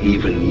 but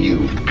even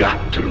you've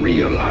got to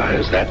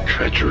realize that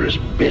treacherous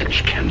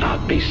bitch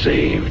cannot be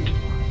saved.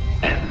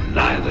 And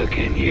neither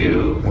can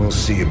you. We'll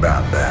see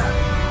about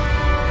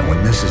that. And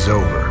when this is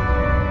over,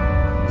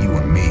 you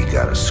and me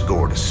got a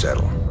score to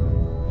settle.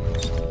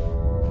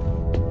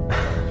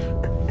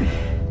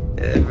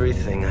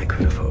 Everything I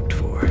could have hoped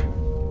for.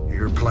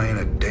 You're playing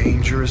a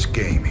dangerous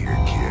game here,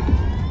 kid.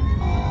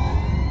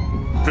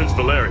 Prince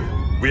Valerian,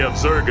 we have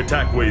Zerg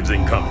attack waves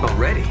incoming.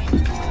 Already?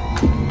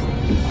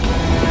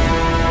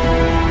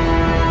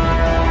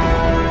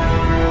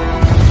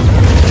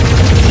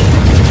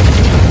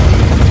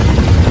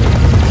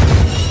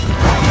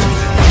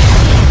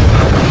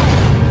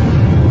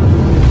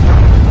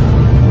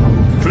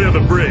 Clear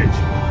the bridge.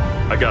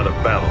 I got a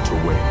battle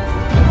to win.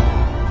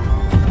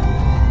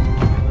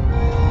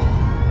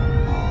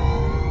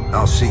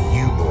 I'll see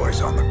you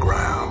boys on the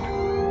ground.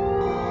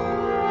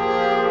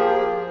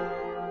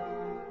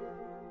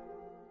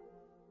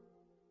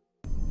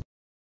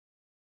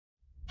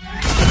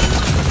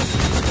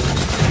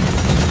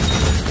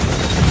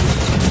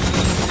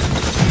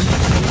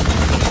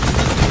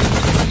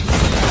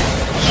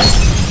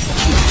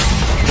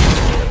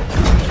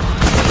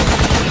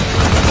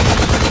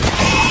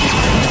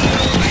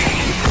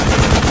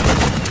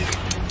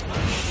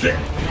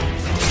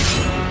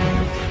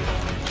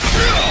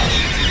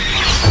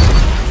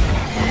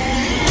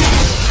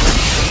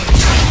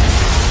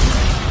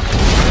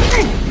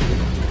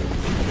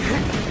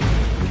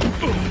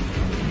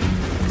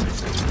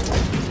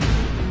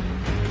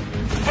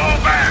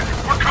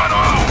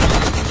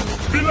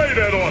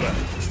 that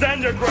order.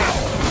 Stand your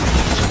ground.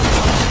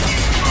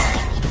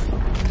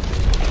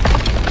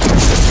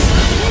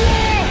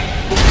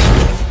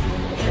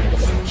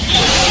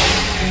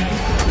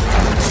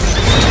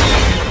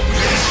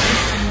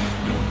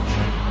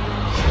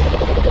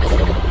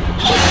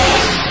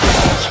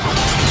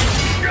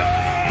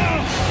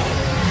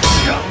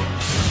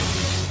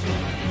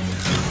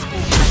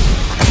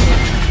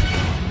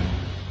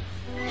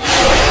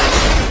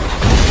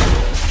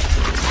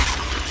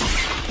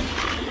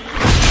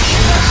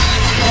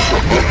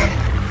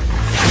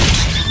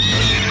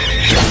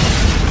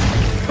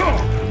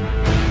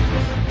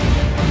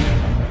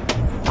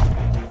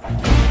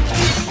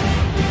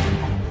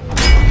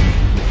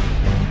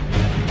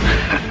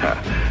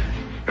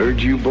 Heard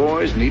you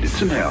boys needed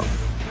some help.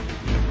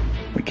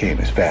 We came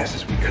as fast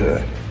as we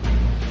could.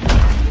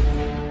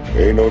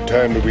 Ain't no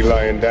time to be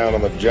lying down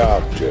on the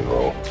job,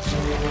 General.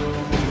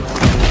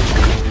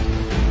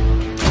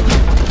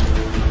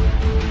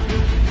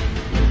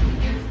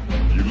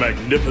 You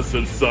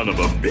magnificent son of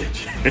a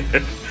bitch.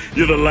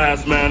 You're the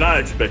last man I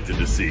expected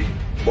to see.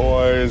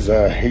 Boys,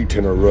 I hate to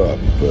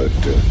interrupt, but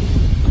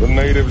the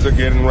natives are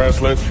getting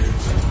restless.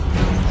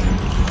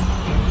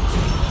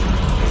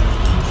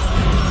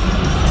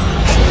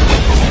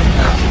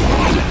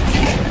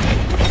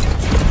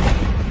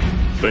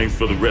 Thanks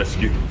for the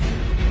rescue,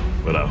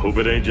 but I hope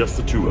it ain't just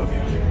the two of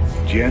you.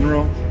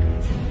 General,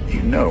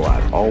 you know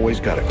I've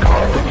always got a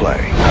card to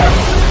play.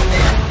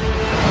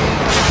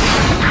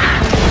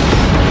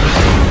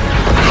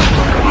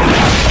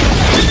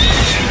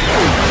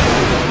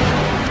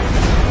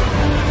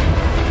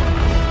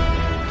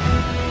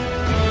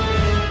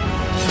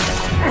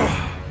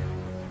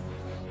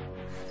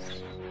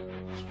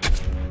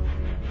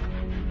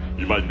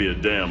 You might be a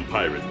damn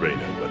pirate,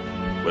 Raynor, but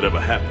whatever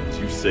happens,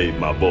 you saved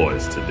my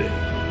boys today.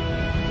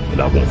 And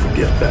I won't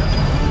forget that.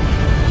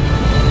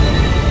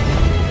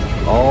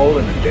 All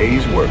in a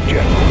day's work,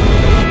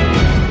 General.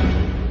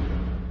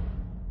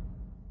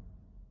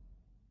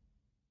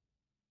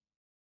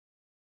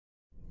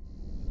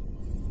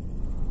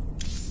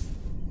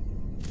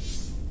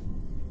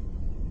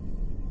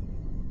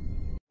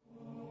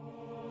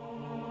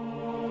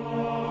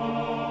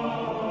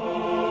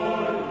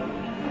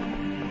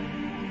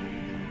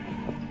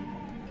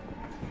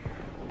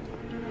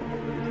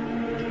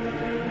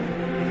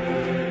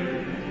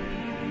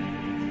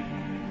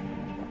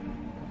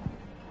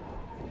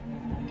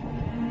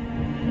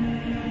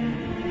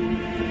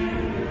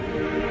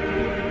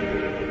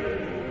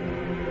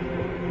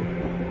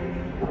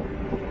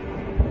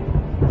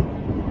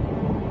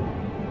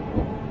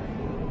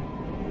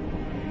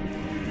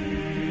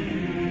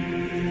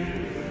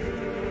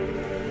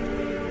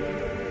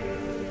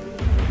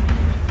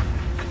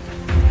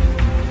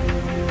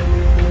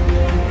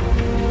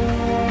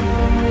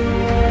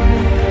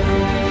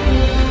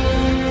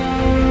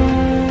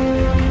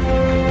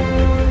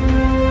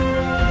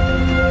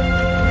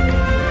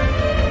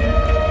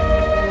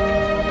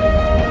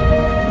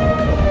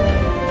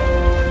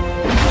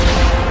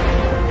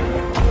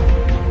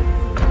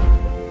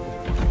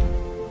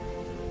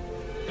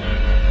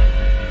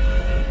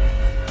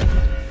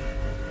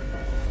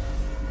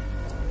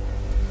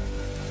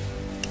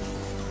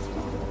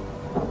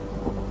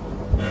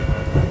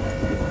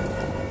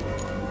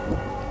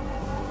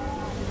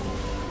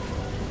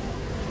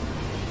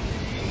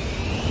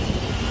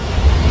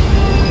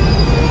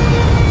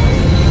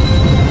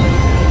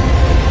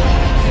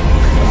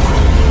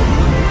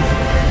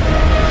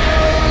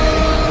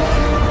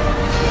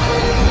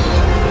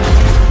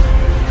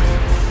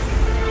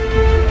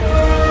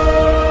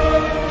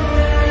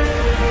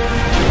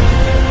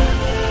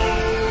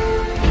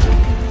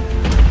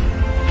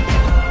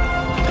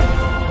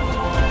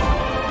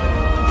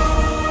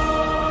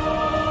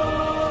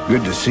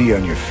 Good to see you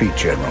on your feet,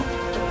 General.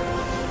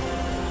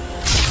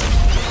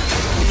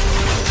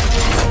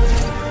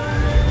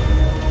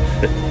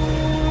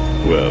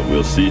 Well,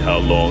 we'll see how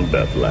long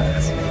that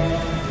lasts.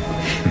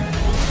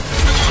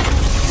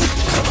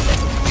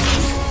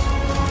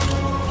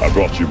 I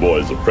brought you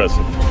boys a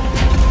present.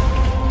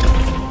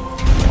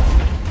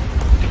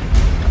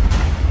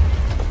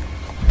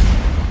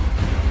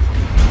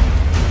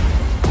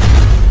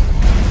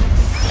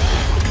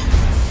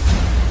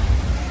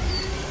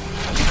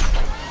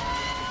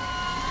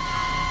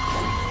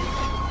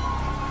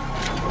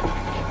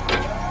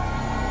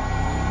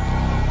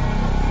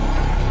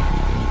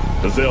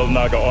 The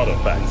Zelnaga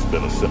artifact's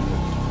been assembled.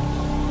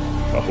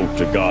 I hope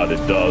to God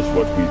it does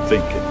what we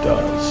think it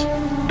does.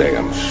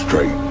 Damn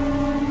straight.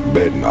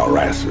 Betting our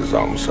asses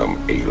on some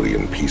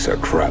alien piece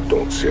of crap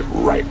don't sit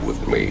right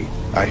with me.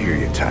 I hear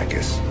you,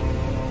 Tychus.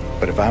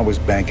 But if I was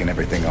banking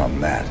everything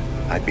on that,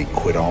 I'd be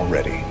quit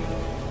already.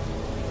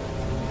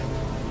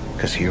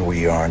 Because here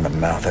we are in the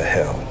mouth of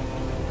hell.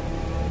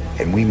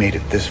 And we made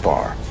it this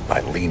far by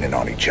leaning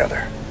on each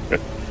other.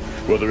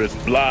 Whether it's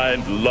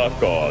blind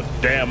luck or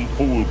damn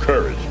fool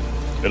courage,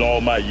 in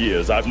all my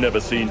years, I've never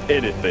seen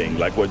anything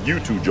like what you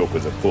two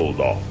jokers have pulled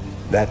off.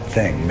 That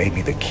thing may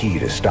be the key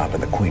to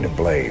stopping the Queen of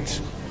Blades.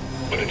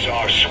 But it's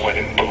our sweat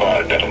and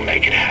blood that'll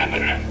make it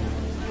happen.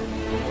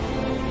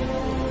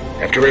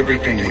 After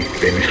everything we've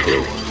been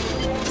through,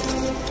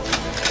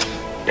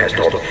 past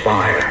all the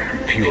fire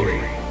and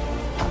fury,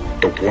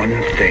 the one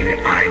thing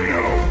I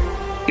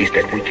know is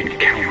that we can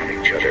count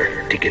on each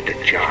other to get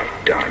the job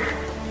done.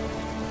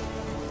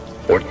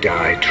 Or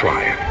die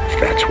trying, if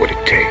that's what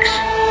it takes.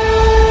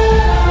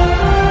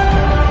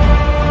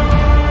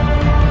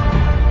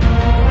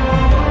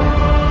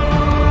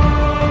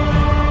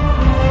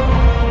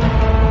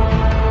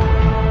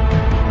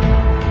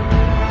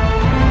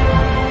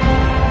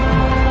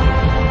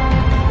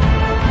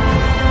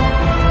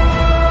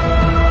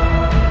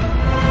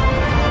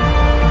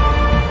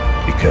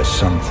 Because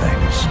some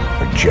things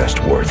are just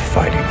worth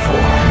fighting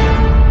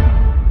for.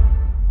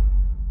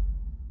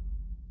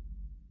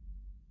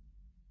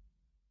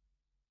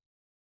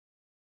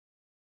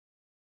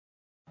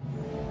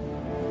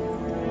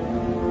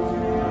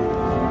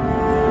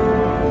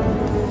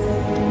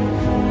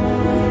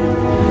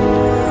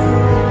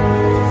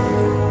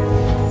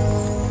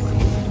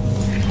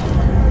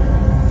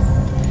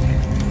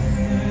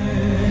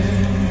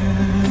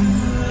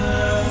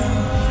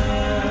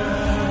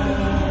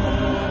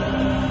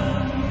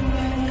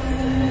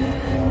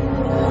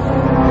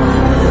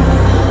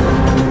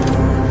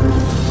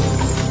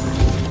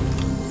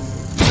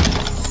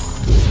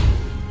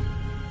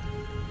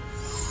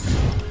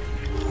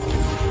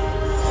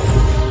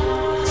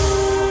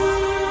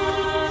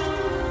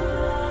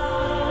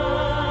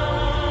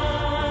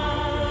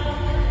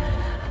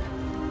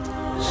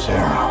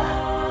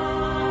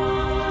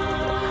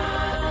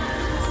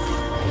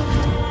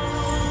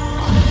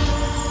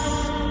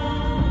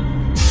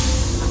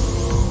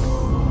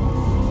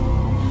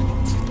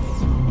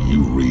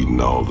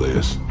 All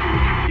this.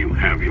 You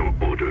have your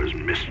orders,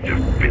 Mr.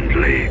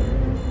 Findlay.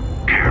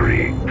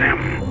 Carry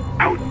them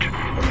out.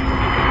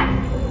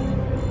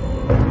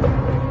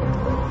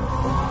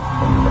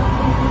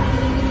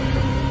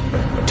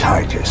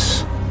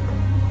 Titus,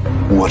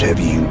 what have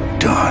you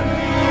done?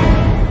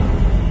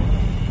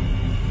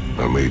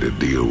 I made a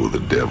deal with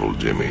the devil,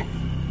 Jimmy.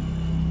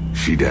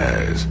 She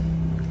dies,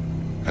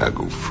 I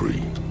go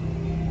free.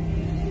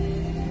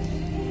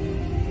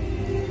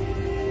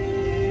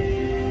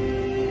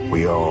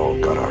 We all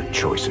got our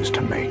choices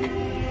to make.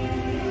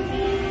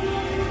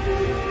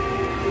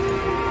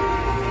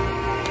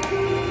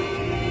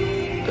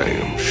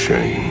 Damn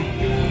shame.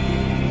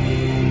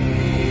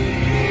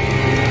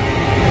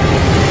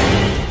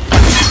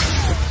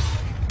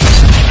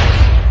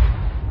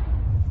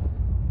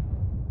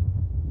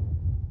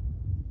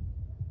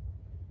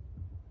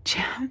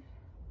 Jim?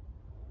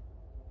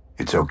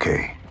 It's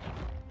okay.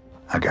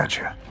 I got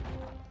you.